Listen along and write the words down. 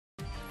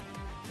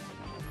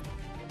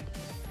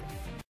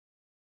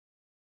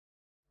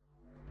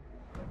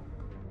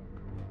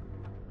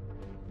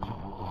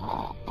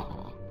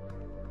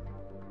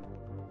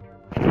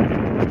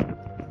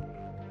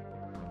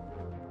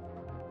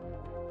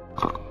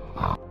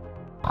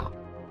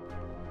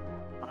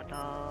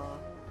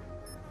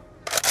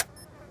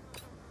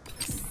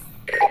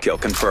Kill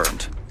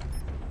confirmed.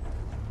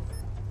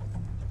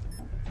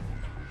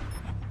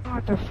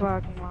 What the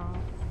fuck,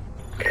 Mom?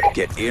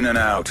 Get in and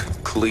out.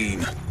 Clean.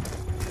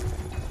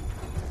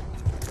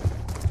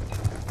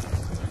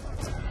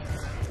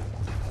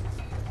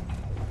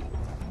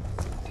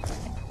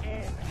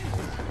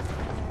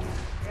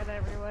 Get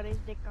everybody's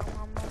dick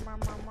on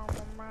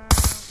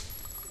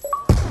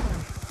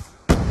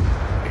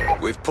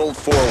We've pulled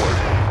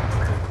forward.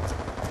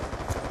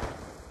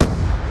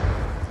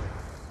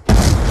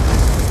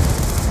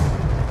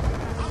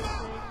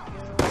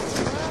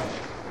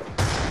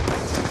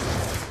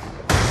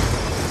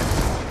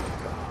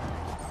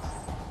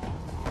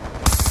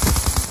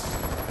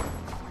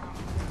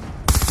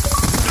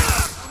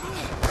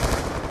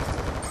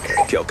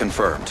 Kill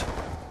confirmed.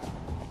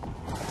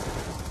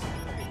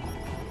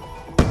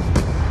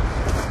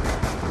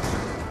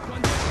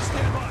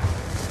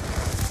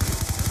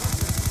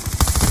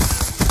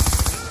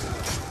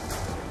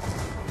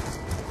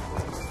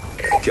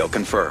 Kill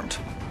confirmed.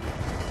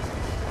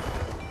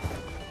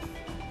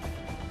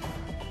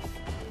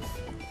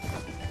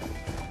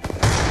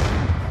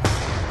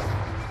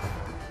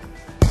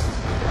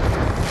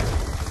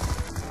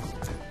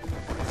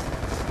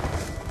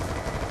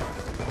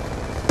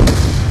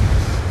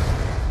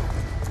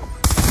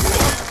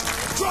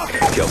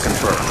 Kill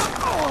confirmed.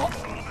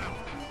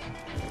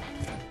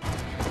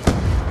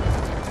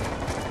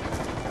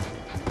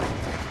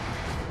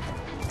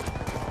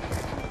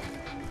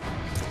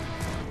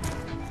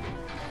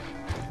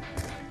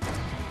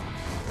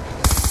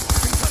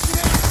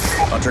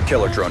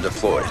 Hunter-killer drone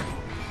deployed.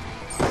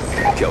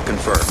 Kill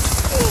confirmed.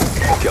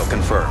 Kill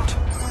confirmed.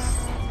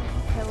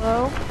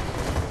 Hello?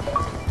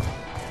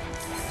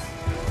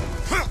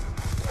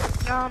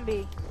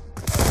 Zombie.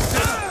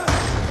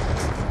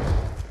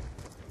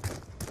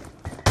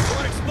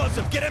 One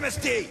explosive, get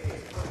MSD!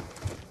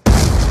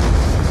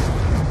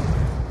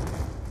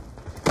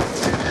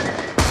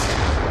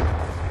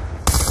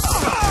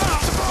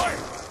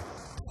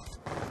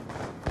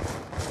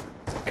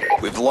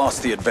 We've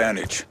lost the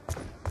advantage.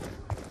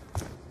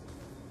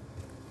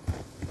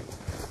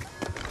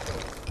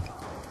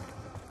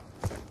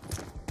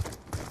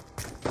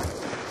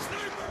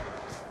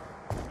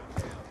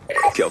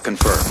 Kill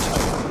confirmed.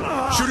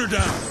 Shoot her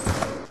down!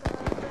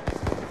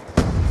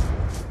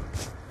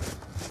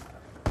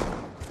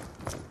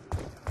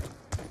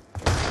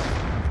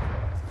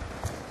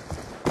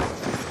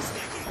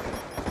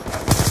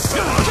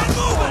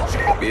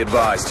 Be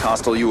advised,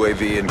 hostile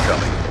UAV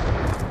incoming.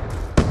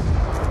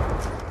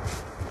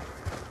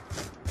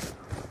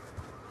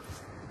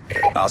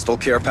 Hostile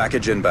care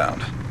package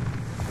inbound.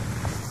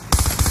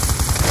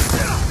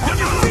 On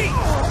your feet!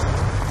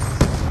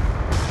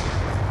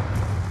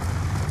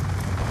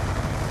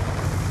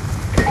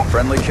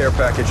 Friendly care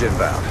package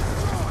inbound.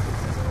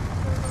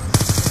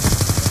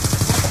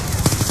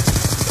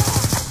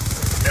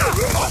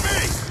 On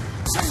me!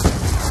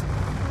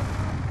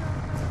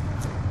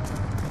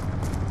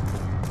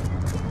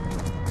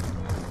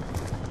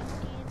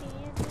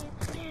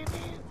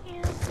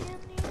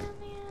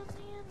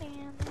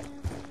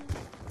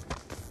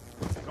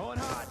 Going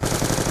hot.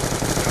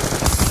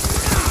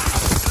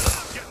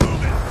 Get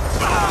moving.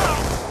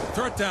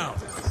 Throw it down.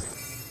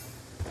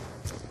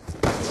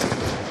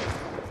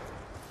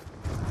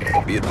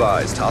 Be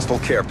advised, hostile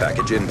care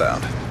package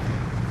inbound.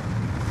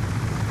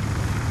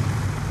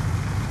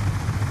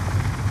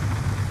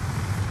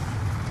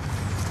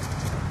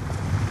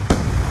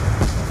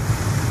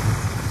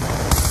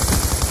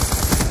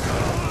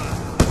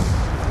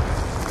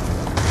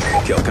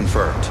 Kill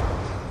confirmed.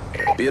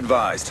 Be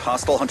advised,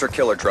 hostile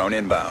hunter-killer drone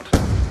inbound.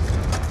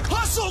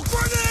 Hustle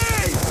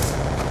grenade!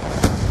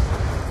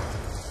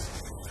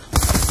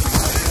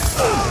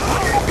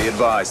 Be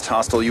advised,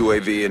 hostile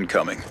UAV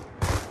incoming.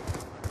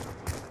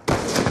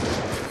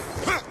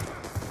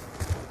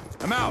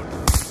 I'm out.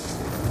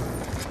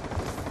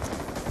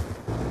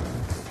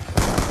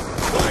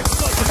 One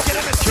explosive, get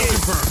MSD!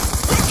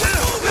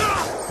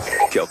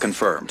 Kill Kill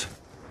confirmed.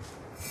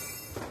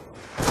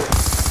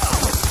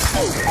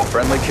 confirmed.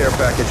 Friendly care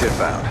package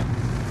inbound.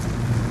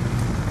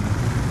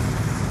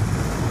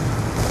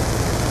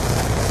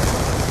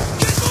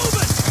 Get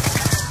moving!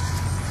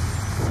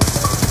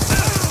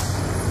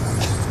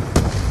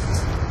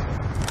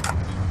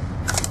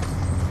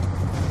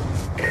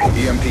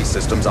 EMP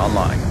systems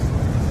online.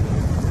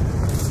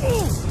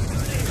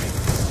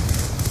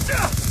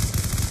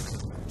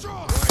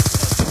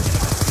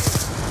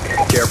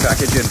 Care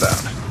package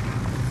inbound.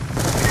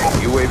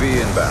 UAV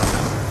inbound.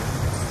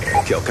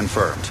 Kill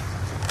confirmed.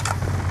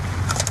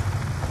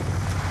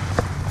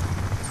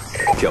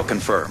 Kill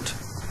confirmed.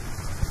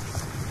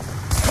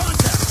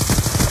 Contact!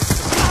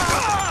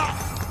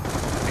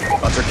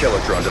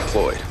 Hunter-killer drone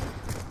deployed.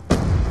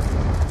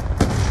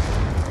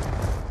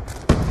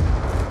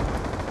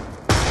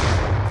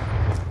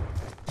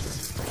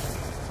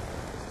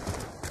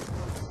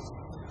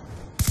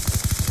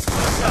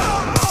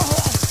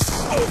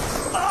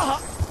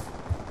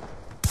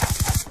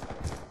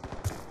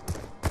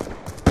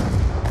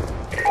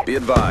 Be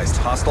advised,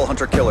 hostile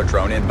hunter-killer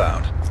drone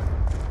inbound.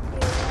 Yeah,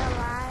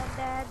 like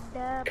that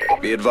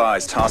Be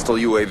advised, hostile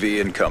UAV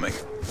incoming.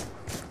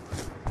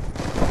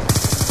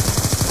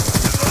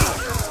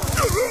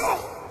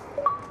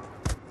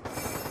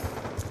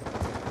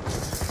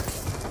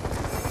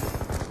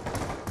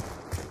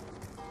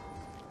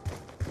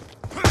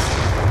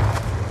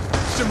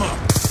 Him up.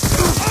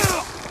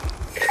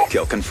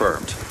 Kill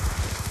confirmed.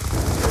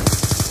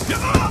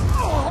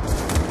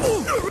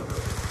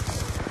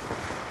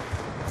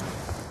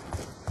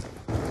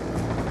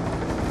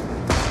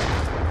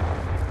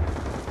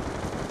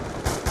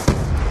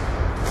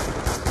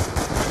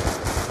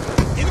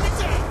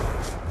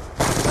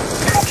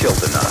 Kill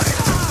denied.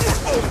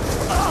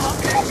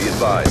 Be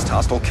advised,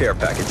 hostile care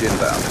package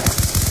inbound.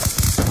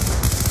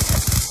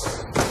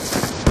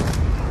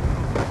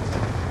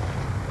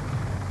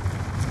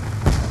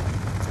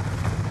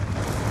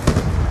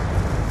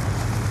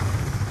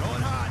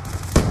 Going hot.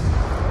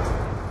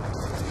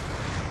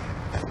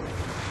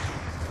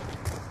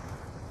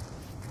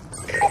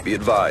 Be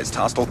advised,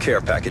 hostile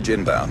care package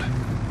inbound.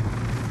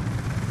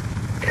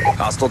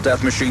 Hostile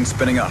death machine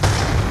spinning up.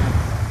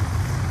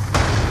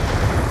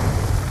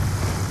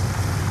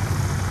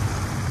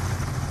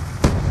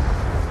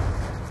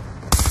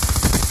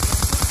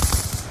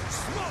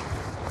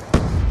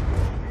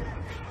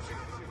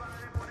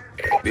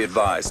 Be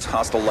advised,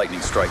 hostile lightning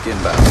strike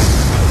inbound.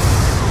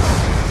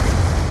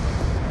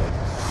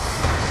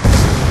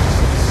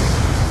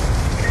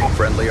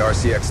 Friendly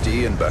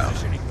RCXD inbound.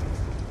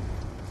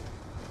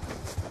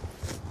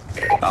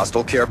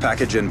 Hostile care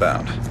package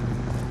inbound.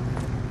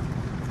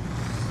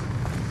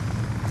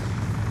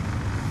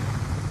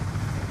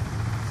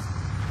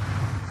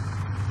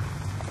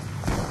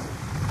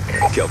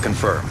 Kill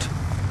confirmed.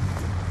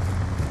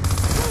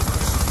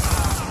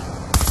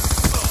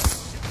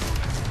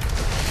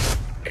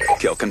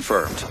 Kill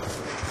confirmed.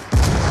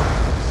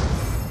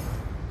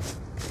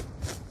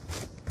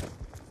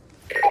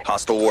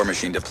 Hostile war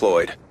machine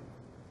deployed.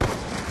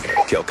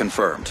 Kill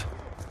confirmed.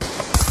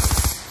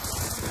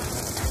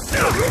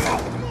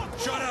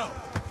 Shut up.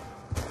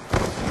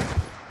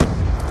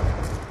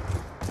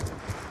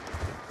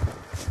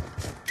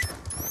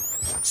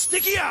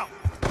 Sticky out.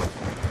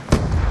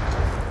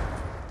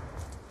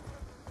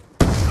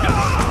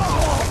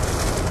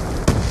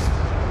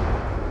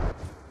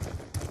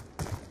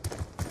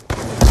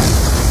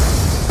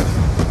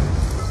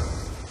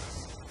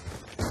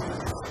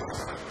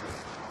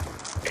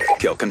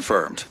 Kill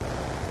confirmed.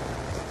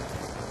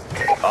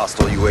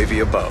 Hostile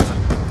UAV above.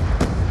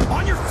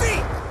 On your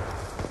feet.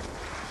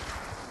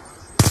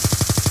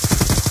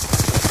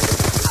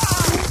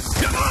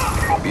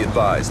 Be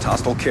advised,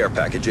 hostile care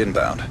package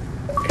inbound.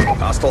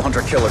 Hostile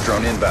hunter-killer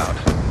drone inbound.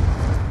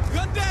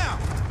 Gun down.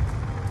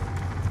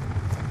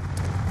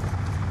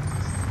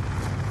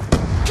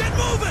 Get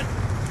moving.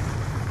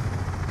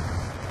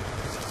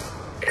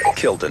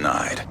 Kill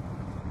denied.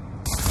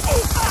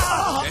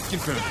 That's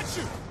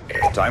confirmed.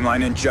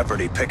 Timeline in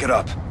jeopardy, pick it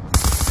up.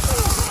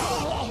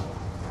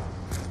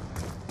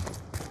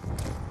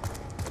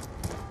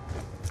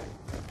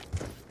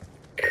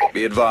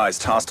 Be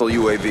advised, hostile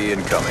UAV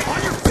incoming.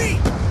 On your feet.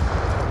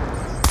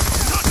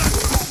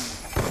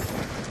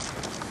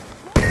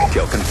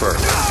 Kill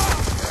confirmed.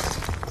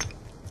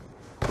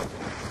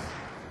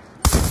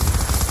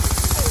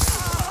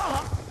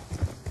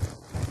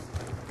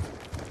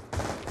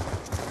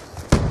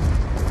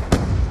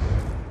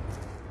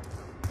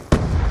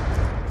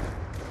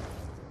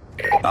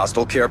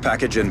 Hostile care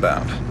package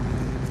inbound.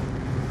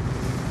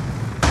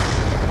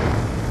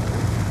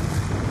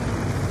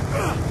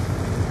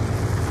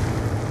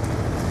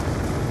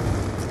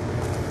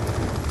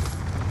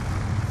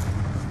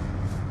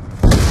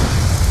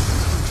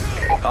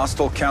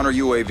 Hostile counter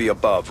UAV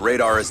above.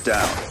 Radar is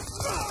down.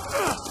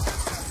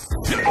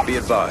 Be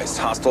advised,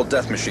 hostile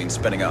death machine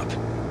spinning up.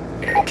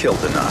 Kill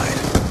denied.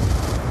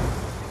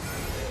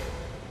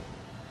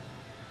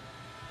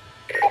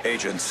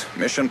 Agents,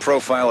 mission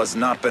profile has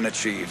not been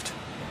achieved.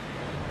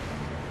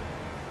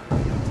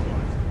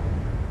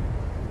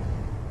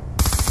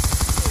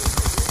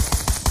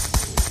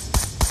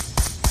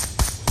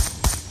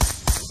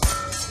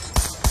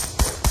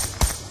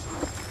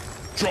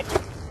 Drop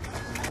it.